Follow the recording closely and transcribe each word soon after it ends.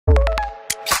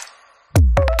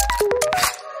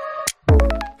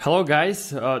Hello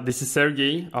guys, this is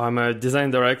Sergey. I'm a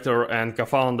design director and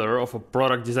co-founder of a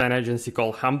product design agency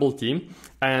called Humble Team.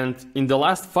 And in the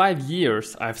last 5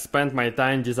 years, I've spent my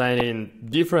time designing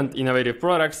different innovative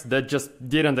products that just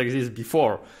didn't exist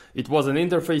before. It was an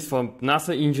interface for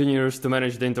NASA engineers to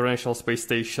manage the International Space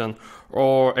Station,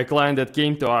 or a client that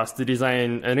came to us to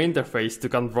design an interface to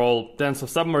control tens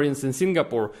of submarines in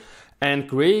Singapore. And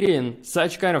creating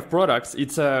such kind of products,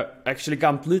 it's a actually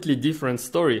completely different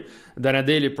story than a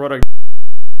daily product